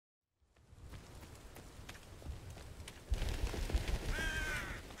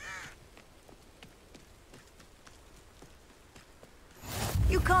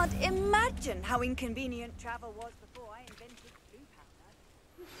can't imagine how inconvenient travel was before I invented blue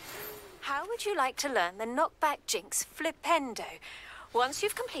powder. How would you like to learn the knockback jinx flipendo? Once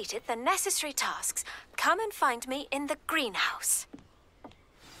you've completed the necessary tasks, come and find me in the greenhouse.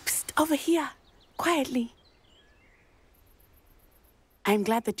 Psst, over here. Quietly. I'm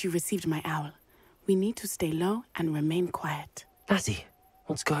glad that you received my owl. We need to stay low and remain quiet. Natty,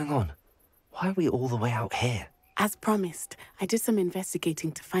 what's going on? Why are we all the way out here? As promised, I did some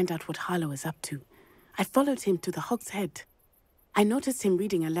investigating to find out what Harlow is up to. I followed him to the Hog's Head. I noticed him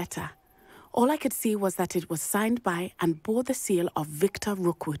reading a letter. All I could see was that it was signed by and bore the seal of Victor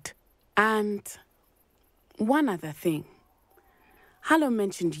Rookwood. And one other thing. Harlow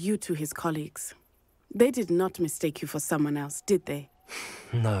mentioned you to his colleagues. They did not mistake you for someone else, did they?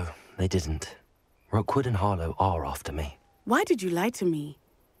 No, they didn't. Rookwood and Harlow are after me. Why did you lie to me?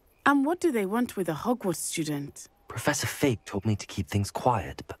 And what do they want with a Hogwarts student? Professor Fig told me to keep things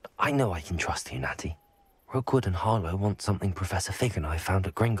quiet, but I know I can trust you, Natty. Rookwood and Harlow want something Professor Fig and I found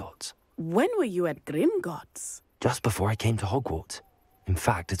at Gringotts. When were you at Gringotts? Just before I came to Hogwarts. In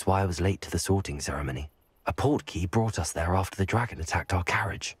fact, it's why I was late to the sorting ceremony. A portkey brought us there after the dragon attacked our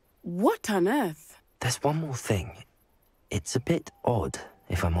carriage. What on earth? There's one more thing. It's a bit odd,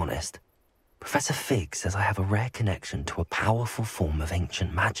 if I'm honest. Professor Fig says I have a rare connection to a powerful form of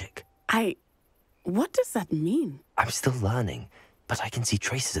ancient magic. What does that mean? I'm still learning, but I can see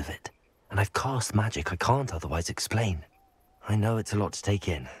traces of it. And I've cast magic I can't otherwise explain. I know it's a lot to take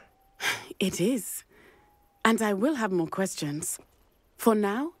in. It is. And I will have more questions. For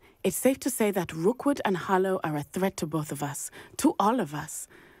now, it's safe to say that Rookwood and Harlow are a threat to both of us, to all of us.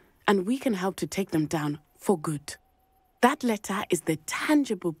 And we can help to take them down for good. That letter is the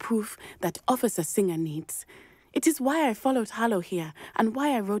tangible proof that Officer Singer needs. It is why I followed Harlow here and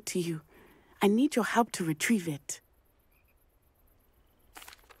why I wrote to you. I need your help to retrieve it.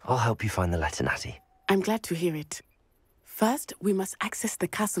 I'll help you find the letter, Natty. I'm glad to hear it. First, we must access the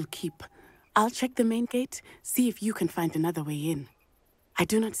castle keep. I'll check the main gate, see if you can find another way in. I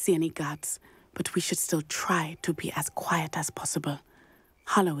do not see any guards, but we should still try to be as quiet as possible.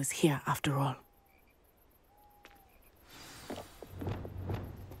 Harlow is here after all.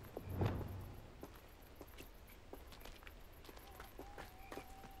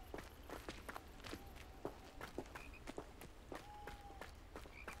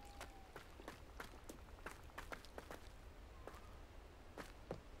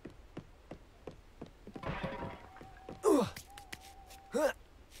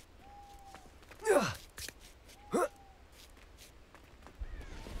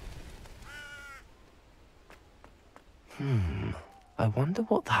 I wonder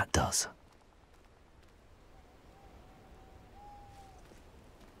what that does.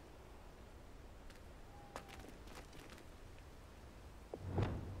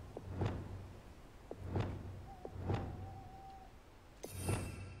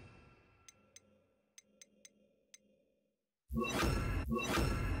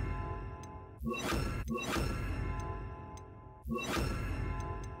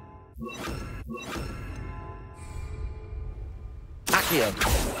 Accio.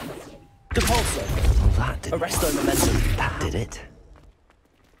 Depulso. Well, that did Arresto momentum. That did it.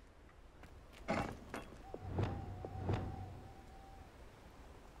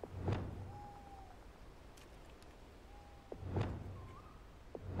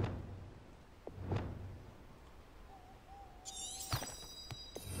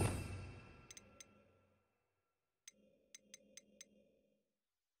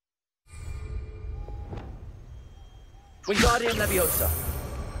 Wingardium Leviosa.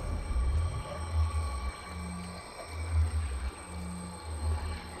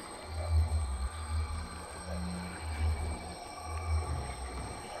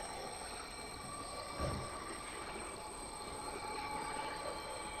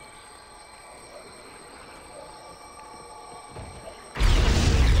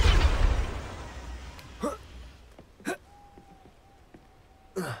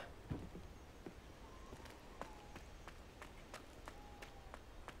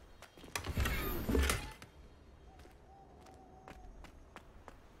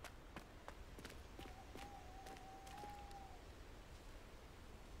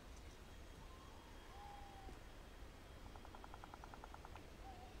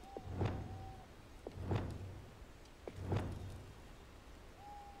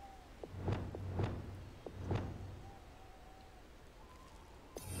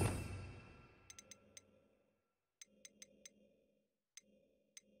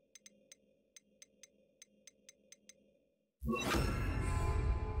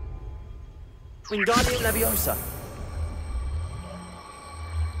 Wingardium Leviosa.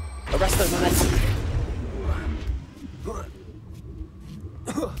 Arresto momentum.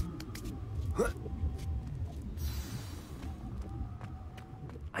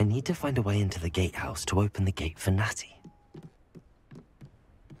 I need to find a way into the gatehouse to open the gate for Natty.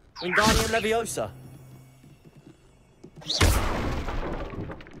 Wingardium Leviosa.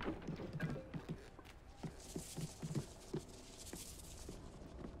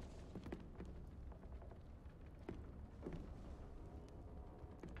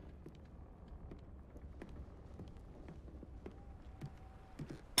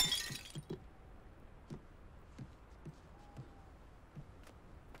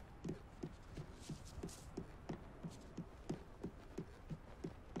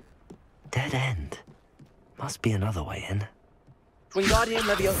 Dead end. Must be another way in. Wingardium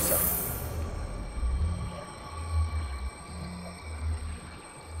Leviosa.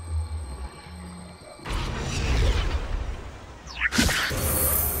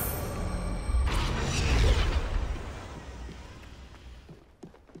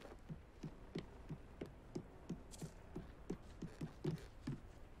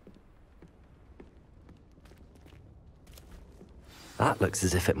 That looks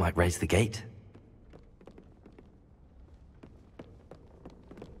as if it might raise the gate.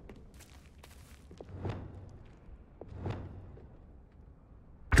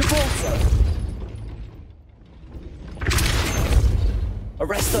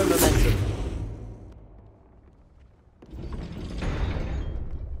 Arresto momentum.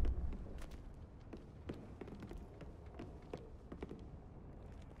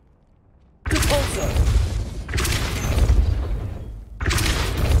 Depulso.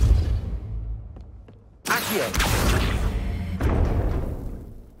 Accio.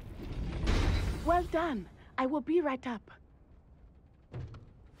 Well done. I will be right up.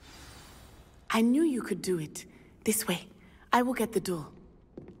 I knew you could do it. This way. I will get the door.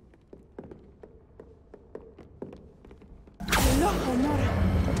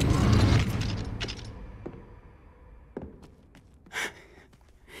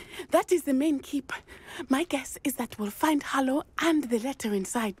 That is the main keep. My guess is that we'll find Hollow and the letter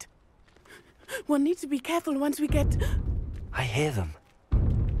inside. We'll need to be careful once we get... I hear them.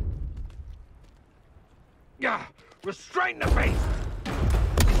 Yeah, restrain the beast!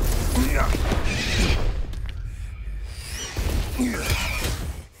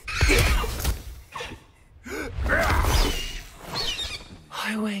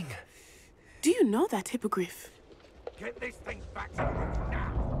 High Wing. Do you know that hippogriff? Get this thing back to the roof now!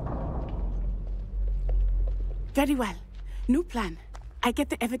 Very well. New plan. I get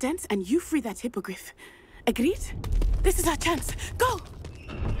the evidence and you free that hippogriff. Agreed? This is our chance. Go!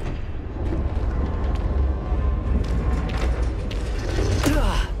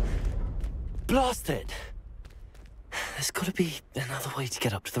 Blast it! There's gotta be another way to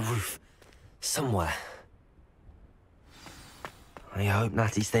get up to the roof. Somewhere. I hope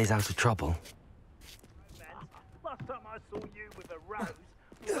Natty stays out of trouble. Last time I saw you with a rose,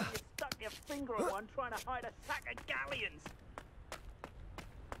 you stuck your finger on one trying to hide a sack of galleons.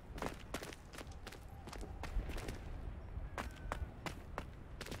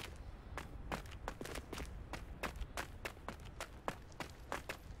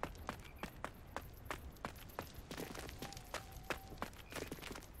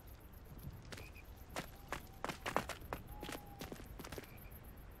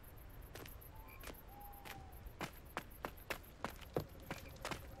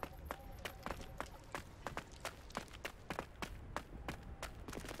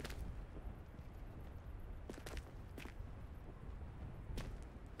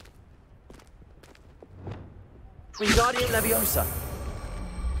 Wingardium Leviosa.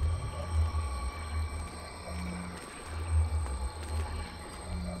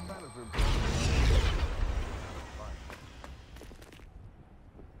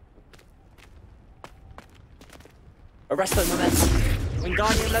 Arresto momentum.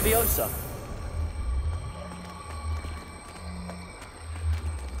 Wingardium Leviosa.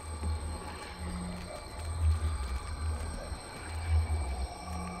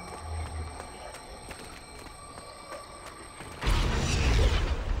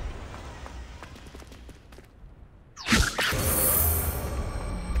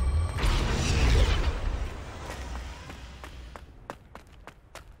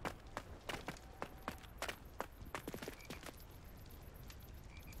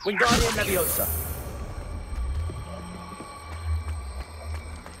 Wingardium Leviosa.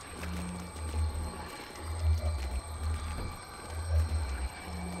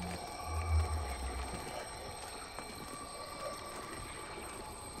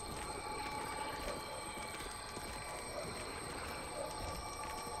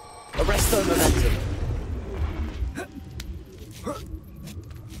 Arresto momentum.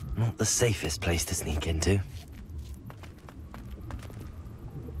 Not the safest place to sneak into.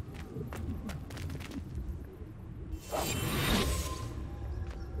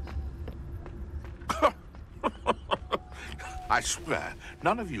 I swear,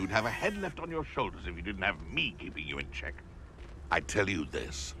 none of you'd have a head left on your shoulders if you didn't have me keeping you in check. I tell you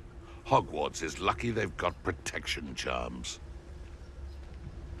this, Hogwarts is lucky they've got protection charms.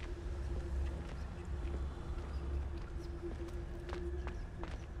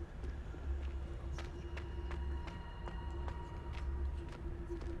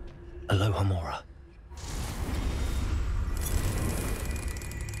 Aloha Mora.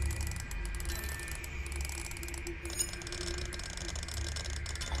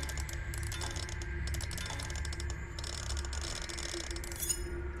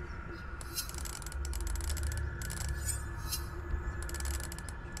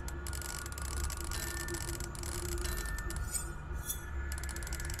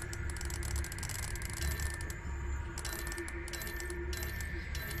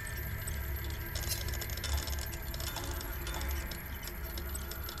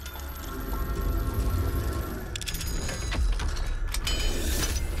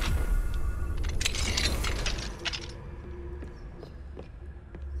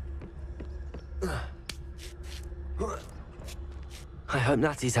 I hope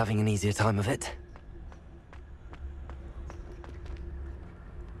Natty's having an easier time of it.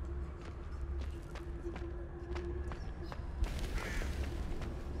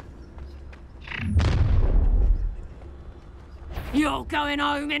 You're going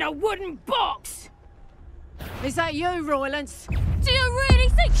home in a wooden box! Is that you, Roylance? Do you really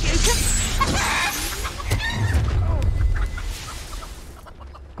think you can...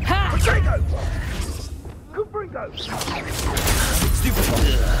 Ha! Gringo!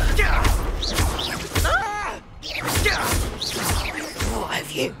 What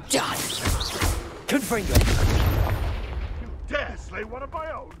have you done? Confringo. You dare slay one of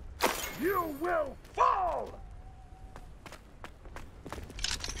my own? You will fall!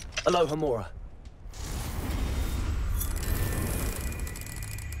 Aloha Mora.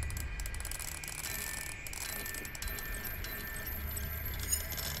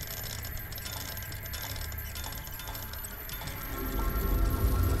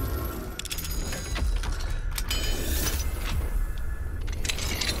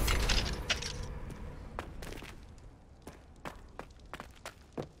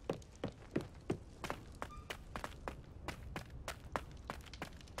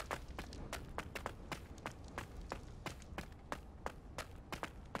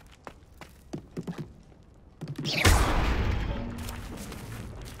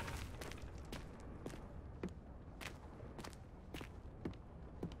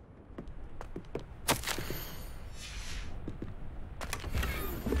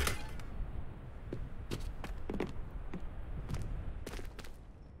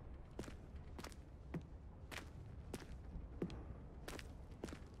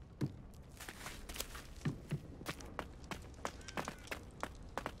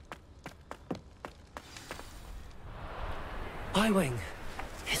 Wing.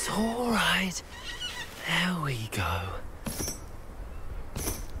 It's all right. There we go.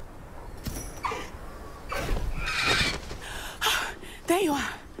 There you are.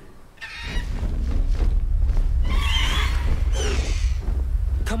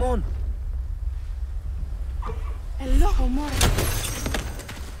 Come on. Hello, Mora.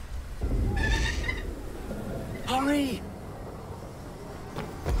 Hurry.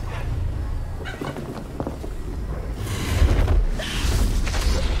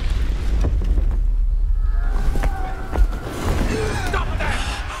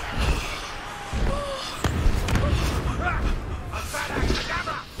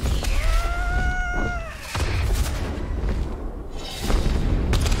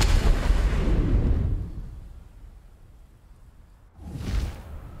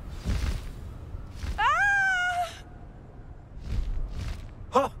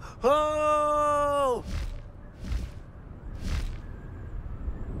 Oh!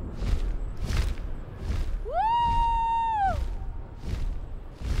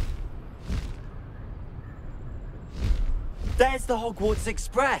 There's the Hogwarts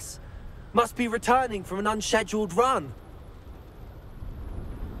Express. Must be returning from an unscheduled run.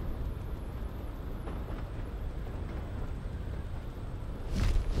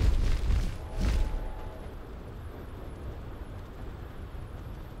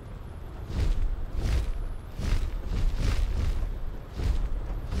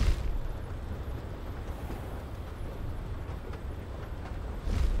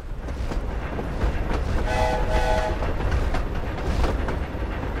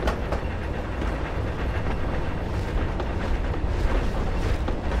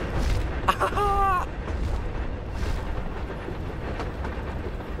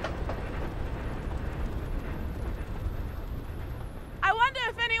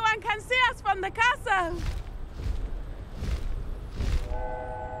 on the castle!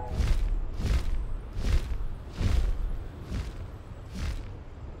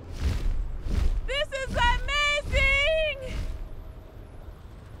 This is amazing!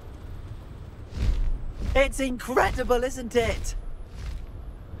 It's incredible, isn't it?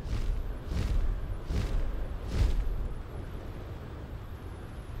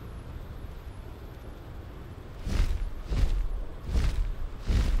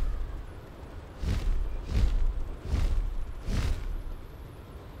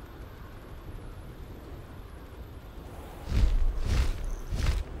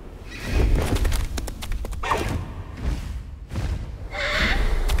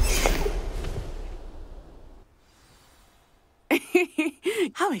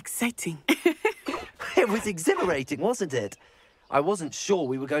 How exciting. It was exhilarating, wasn't it? I wasn't sure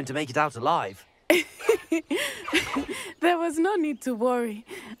we were going to make it out alive. There was no need to worry.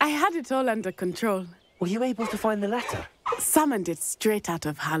 I had it all under control. Were you able to find the letter? Summoned it straight out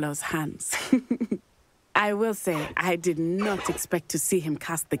of Hallow's hands. I will say, I did not expect to see him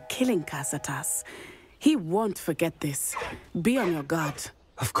cast the killing curse at us. He won't forget this. Be on your guard.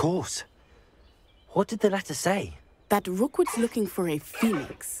 Of course. What did the letter say? That Rookwood's looking for a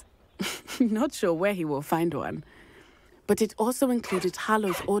phoenix. Not sure where he will find one. But it also included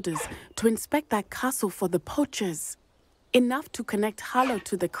Hallow's orders to inspect that castle for the poachers. Enough to connect Hallow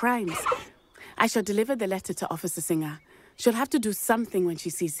to the crimes. I shall deliver the letter to Officer Singer. She'll have to do something when she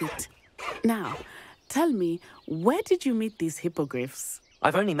sees it. Now, tell me, where did you meet these hippogriffs?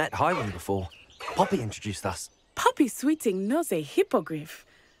 I've only met Highwing before. Poppy introduced us. Poppy Sweeting knows a hippogriff.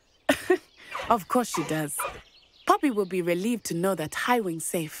 Of course she does. Poppy will be relieved to know that Highwing's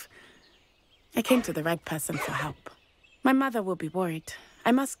safe. I came to the right person for help. My mother will be worried.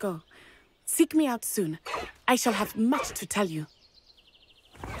 I must go. Seek me out soon. I shall have much to tell you.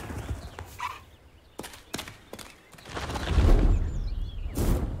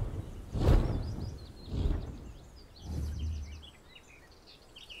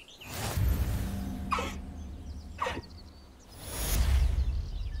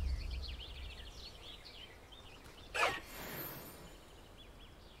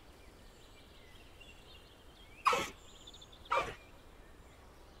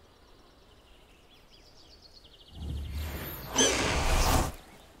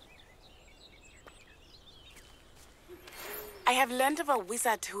 I have learned of a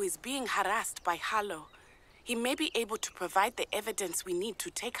wizard who is being harassed by Hallow. He may be able to provide the evidence we need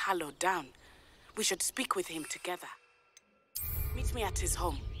to take Hallow down. We should speak with him together. Meet me at his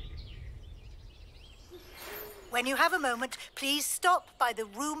home. When you have a moment, please stop by the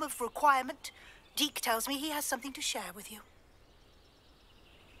room of requirement. Deke tells me he has something to share with you.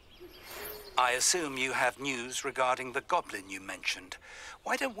 I assume you have news regarding the goblin you mentioned.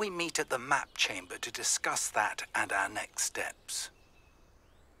 Why don't we meet at the map chamber to discuss that and our next steps?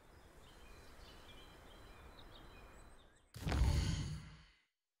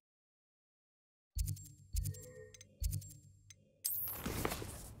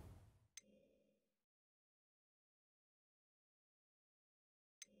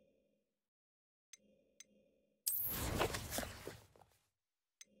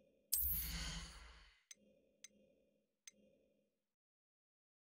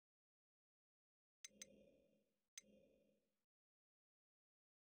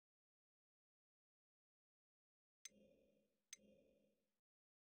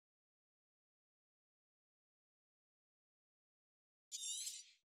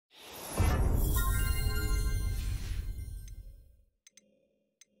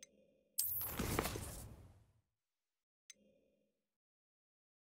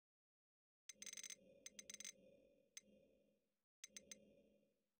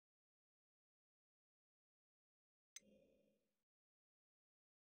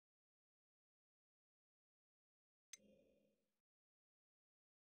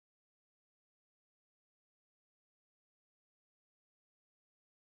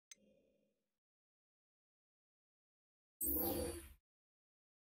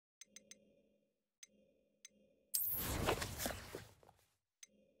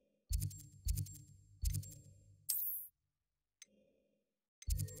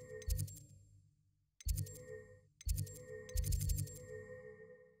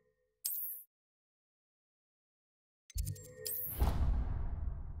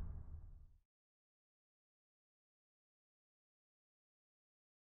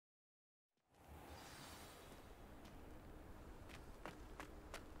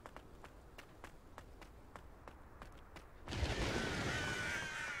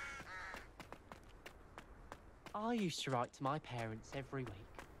 I used to write to my parents every week.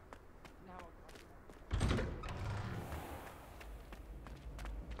 Now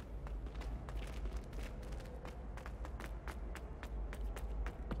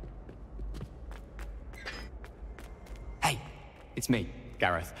It's me,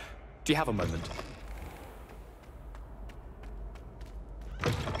 Gareth. Do you have a moment?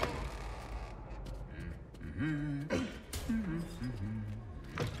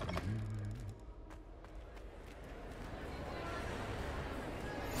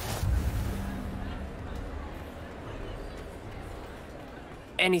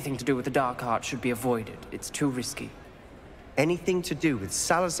 Anything to do with the dark art should be avoided. It's too risky. Anything to do with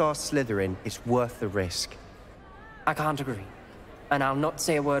Salazar Slytherin is worth the risk. I can't agree. And I'll not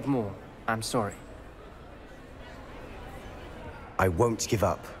say a word more. I'm sorry. I won't give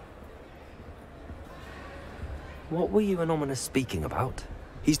up. What were you and Ominous speaking about?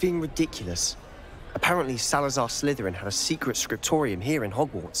 He's being ridiculous. Apparently Salazar Slytherin had a secret scriptorium here in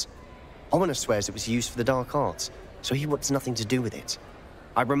Hogwarts. Ominous swears it was used for the dark arts, so he wants nothing to do with it.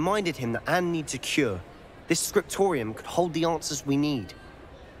 I reminded him that Anne needs a cure. This scriptorium could hold the answers we need.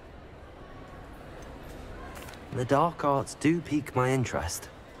 The dark arts do pique my interest.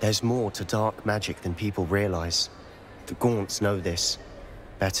 There's more to dark magic than people realize. The Gaunts know this.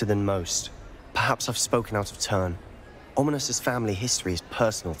 Better than most. Perhaps I've spoken out of turn. Ominous's family history is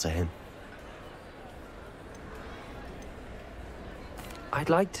personal to him. I'd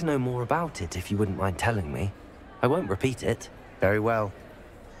like to know more about it if you wouldn't mind telling me. I won't repeat it. Very well.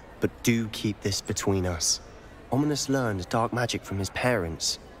 But do keep this between us. Ominous learned dark magic from his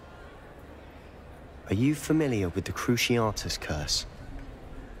parents. Are you familiar with the Cruciatus Curse?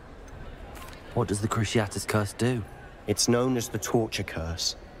 What does the Cruciatus Curse do? It's known as the Torture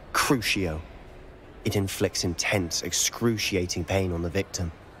Curse. Crucio. It inflicts intense, excruciating pain on the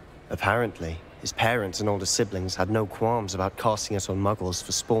victim. Apparently, his parents and older siblings had no qualms about casting it on muggles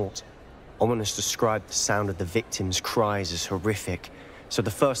for sport. Ominous described the sound of the victim's cries as horrific, so the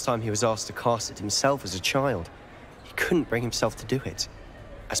first time he was asked to cast it himself as a child, he couldn't bring himself to do it.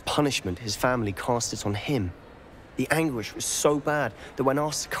 As punishment, his family cast it on him. The anguish was so bad that when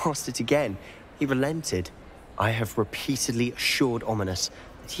asked to cast it again, he relented. I have repeatedly assured Ominous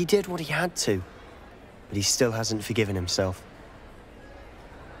that he did what he had to, but he still hasn't forgiven himself.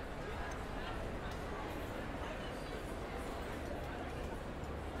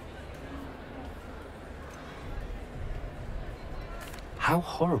 How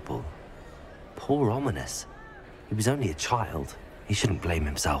horrible. Poor Ominous. He was only a child. He shouldn't blame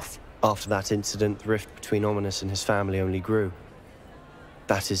himself. After that incident, the rift between Ominous and his family only grew.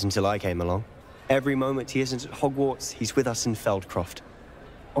 That is until I came along. Every moment he isn't at Hogwarts, he's with us in Feldcroft.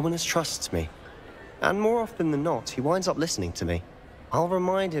 Ominous trusts me. And more often than not, he winds up listening to me. I'll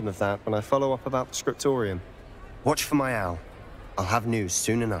remind him of that when I follow up about the scriptorium. Watch for my owl. I'll have news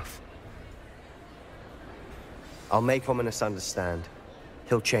soon enough. I'll make Ominous understand.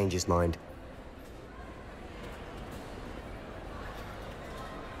 He'll change his mind.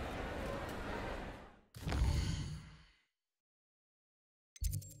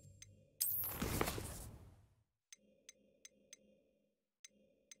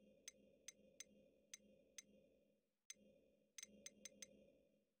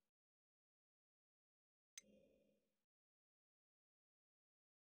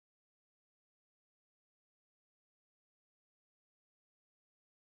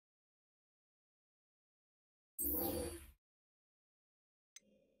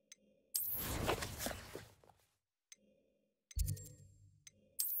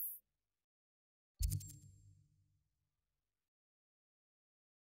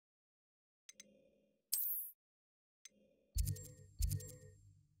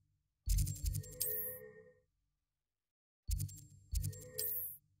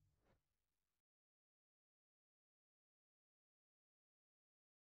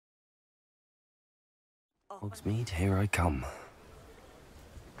 Hogsmeade, here I come.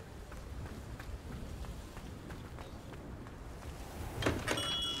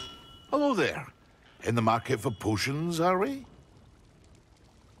 Hello there. In the market for potions, are we?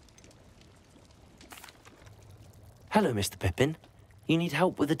 Hello, Mr. Pippin. You need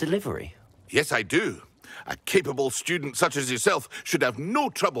help with a delivery? Yes, I do. A capable student such as yourself should have no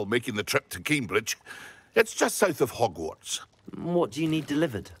trouble making the trip to Cambridge. It's just south of Hogwarts. What do you need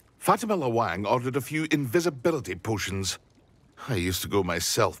delivered? Fatima Lawang ordered a few invisibility potions. I used to go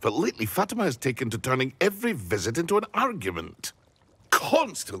myself, but lately Fatima has taken to turning every visit into an argument.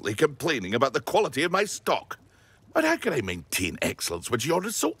 Constantly complaining about the quality of my stock. But how can I maintain excellence when she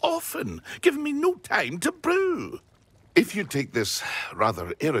orders so often, giving me no time to brew? If you take this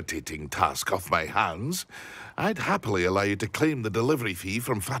rather irritating task off my hands, I'd happily allow you to claim the delivery fee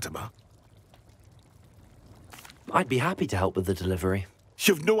from Fatima. I'd be happy to help with the delivery.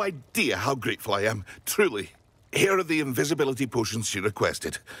 You've no idea how grateful I am, truly. Here are the invisibility potions she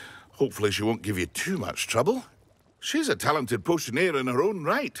requested. Hopefully she won't give you too much trouble. She's a talented potioneer in her own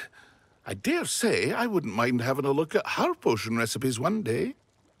right. I dare say I wouldn't mind having a look at her potion recipes one day.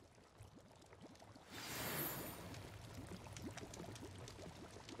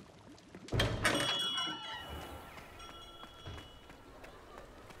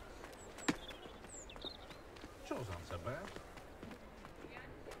 Sure, not so bad.